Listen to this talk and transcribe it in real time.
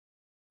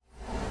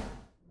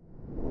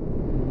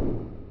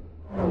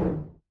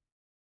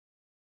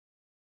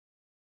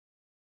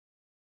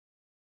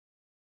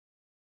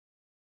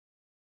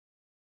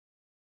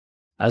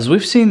As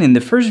we've seen in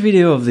the first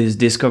video of this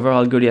Discover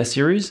Algolia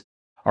series,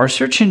 our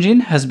search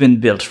engine has been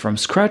built from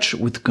scratch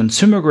with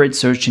consumer-grade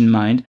search in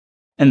mind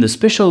and the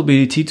special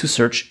ability to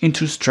search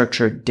into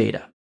structured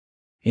data.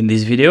 In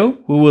this video,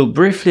 we will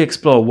briefly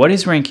explore what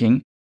is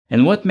ranking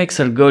and what makes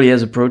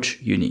Algolia's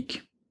approach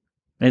unique.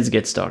 Let's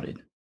get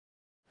started.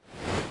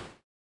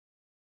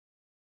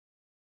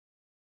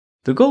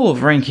 The goal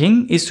of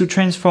ranking is to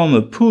transform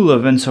a pool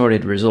of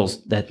unsorted results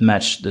that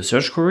match the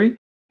search query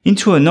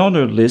into an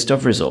ordered list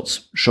of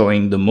results,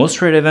 showing the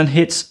most relevant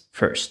hits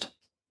first.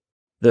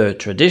 The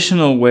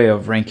traditional way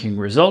of ranking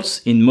results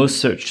in most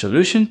search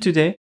solutions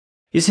today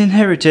is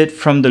inherited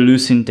from the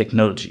Lucene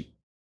technology.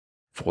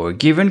 For a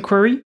given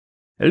query,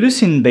 a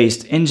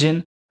Lucene-based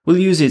engine will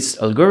use its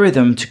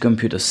algorithm to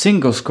compute a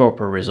single score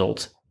per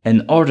result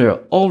and order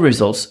all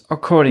results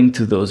according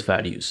to those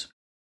values.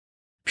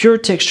 Pure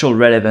textual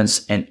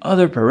relevance and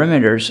other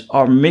parameters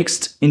are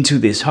mixed into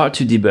this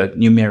hard-to-debug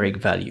numeric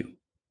value.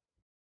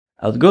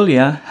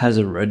 Algolia has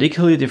a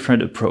radically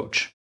different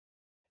approach.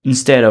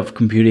 Instead of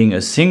computing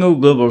a single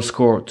global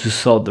score to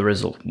sort the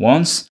result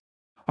once,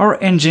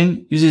 our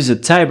engine uses a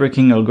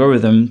tie-breaking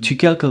algorithm to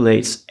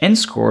calculate n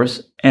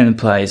scores and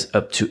applies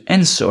up to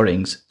n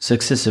sortings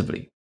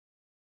successively.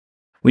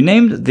 We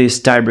named this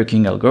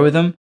tie-breaking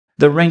algorithm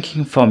the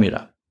ranking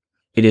formula.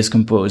 It is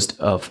composed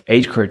of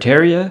 8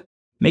 criteria,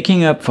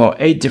 making up for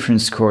 8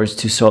 different scores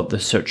to sort the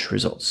search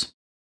results.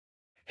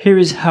 Here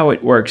is how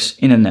it works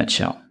in a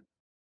nutshell.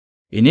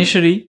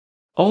 Initially,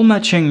 all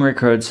matching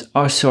records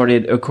are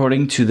sorted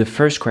according to the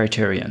first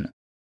criterion.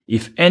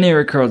 If any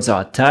records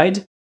are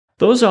tied,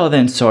 those are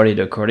then sorted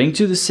according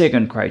to the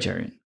second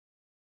criterion.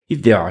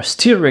 If there are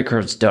still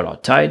records that are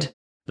tied,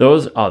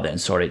 those are then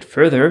sorted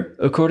further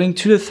according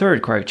to the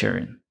third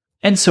criterion,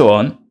 and so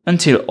on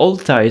until all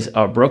ties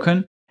are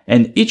broken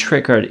and each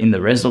record in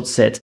the result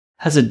set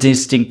has a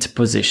distinct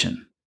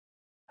position.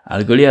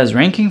 Algolia's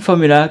ranking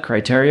formula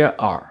criteria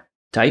are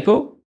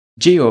typo,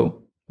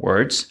 geo,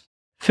 words,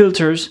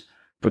 filters,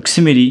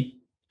 proximity,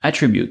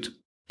 attribute,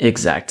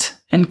 exact,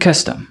 and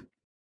custom.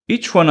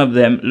 Each one of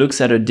them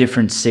looks at a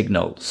different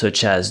signal,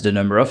 such as the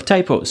number of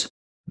typos,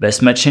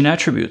 best matching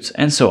attributes,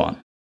 and so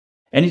on.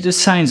 And it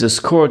assigns a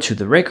score to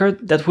the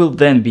record that will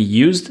then be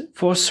used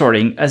for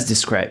sorting as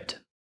described.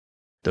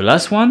 The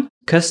last one,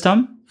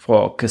 custom,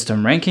 for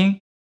custom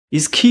ranking,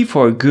 is key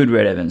for a good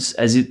relevance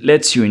as it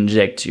lets you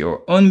inject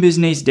your own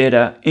business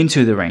data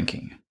into the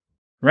ranking.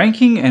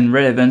 Ranking and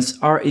relevance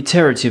are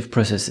iterative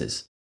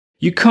processes.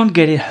 You can't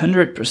get it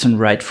 100%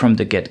 right from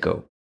the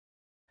get-go.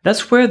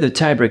 That's where the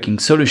tie-breaking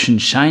solution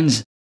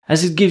shines,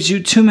 as it gives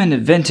you two main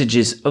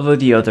advantages over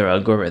the other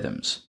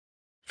algorithms.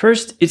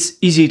 First, it's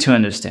easy to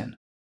understand.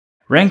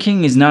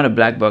 Ranking is not a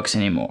black box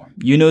anymore.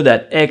 You know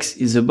that X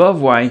is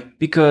above Y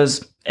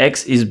because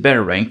X is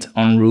better ranked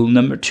on rule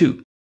number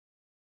 2.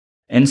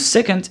 And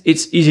second,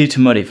 it's easy to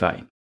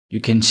modify. You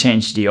can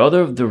change the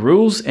order of the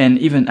rules and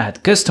even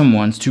add custom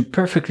ones to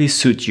perfectly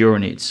suit your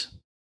needs.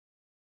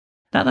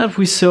 Now that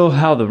we saw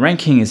how the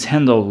ranking is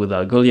handled with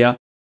Algolia,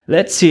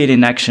 let's see it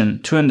in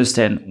action to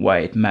understand why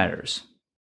it matters.